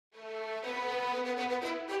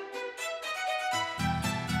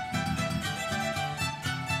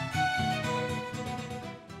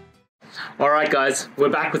Alright guys, we're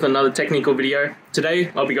back with another technical video. Today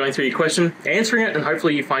I'll be going through your question, answering it, and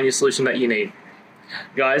hopefully you find your solution that you need.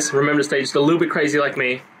 Guys, remember to stay just a little bit crazy like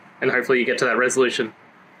me, and hopefully you get to that resolution.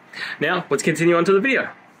 Now, let's continue on to the video.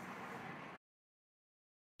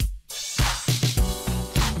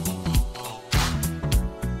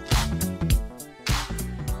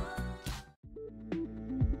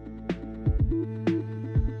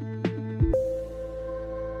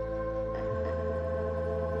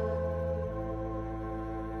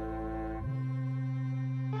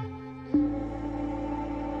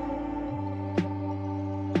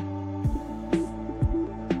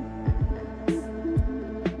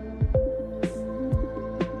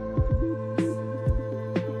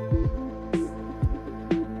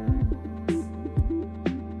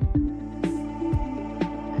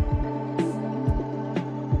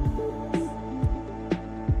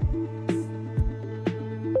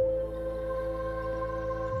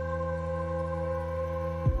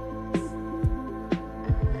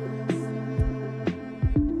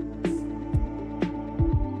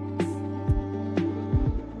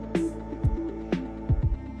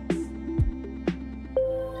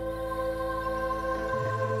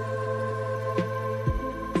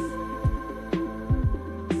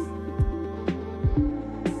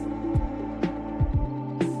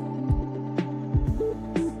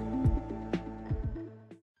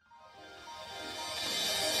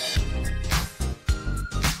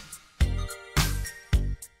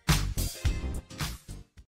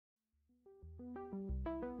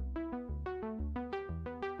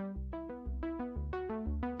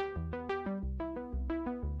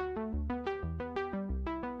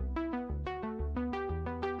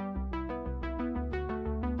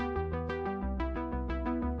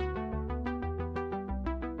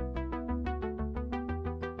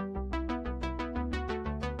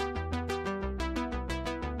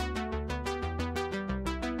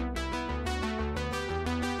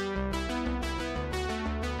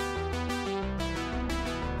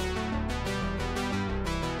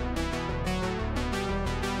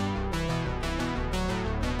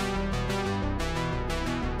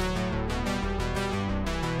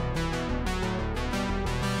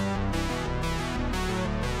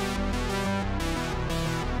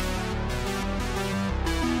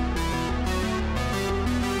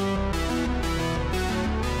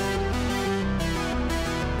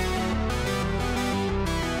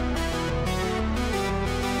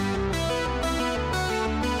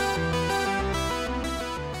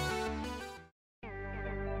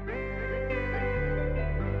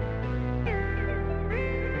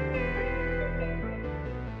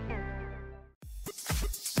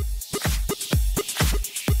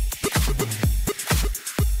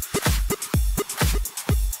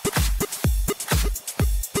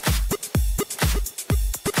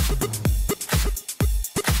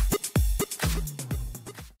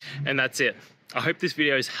 And that's it. I hope this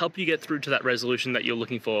video has helped you get through to that resolution that you're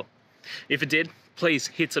looking for. If it did, please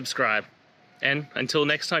hit subscribe. And until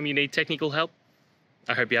next time you need technical help,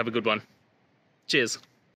 I hope you have a good one. Cheers.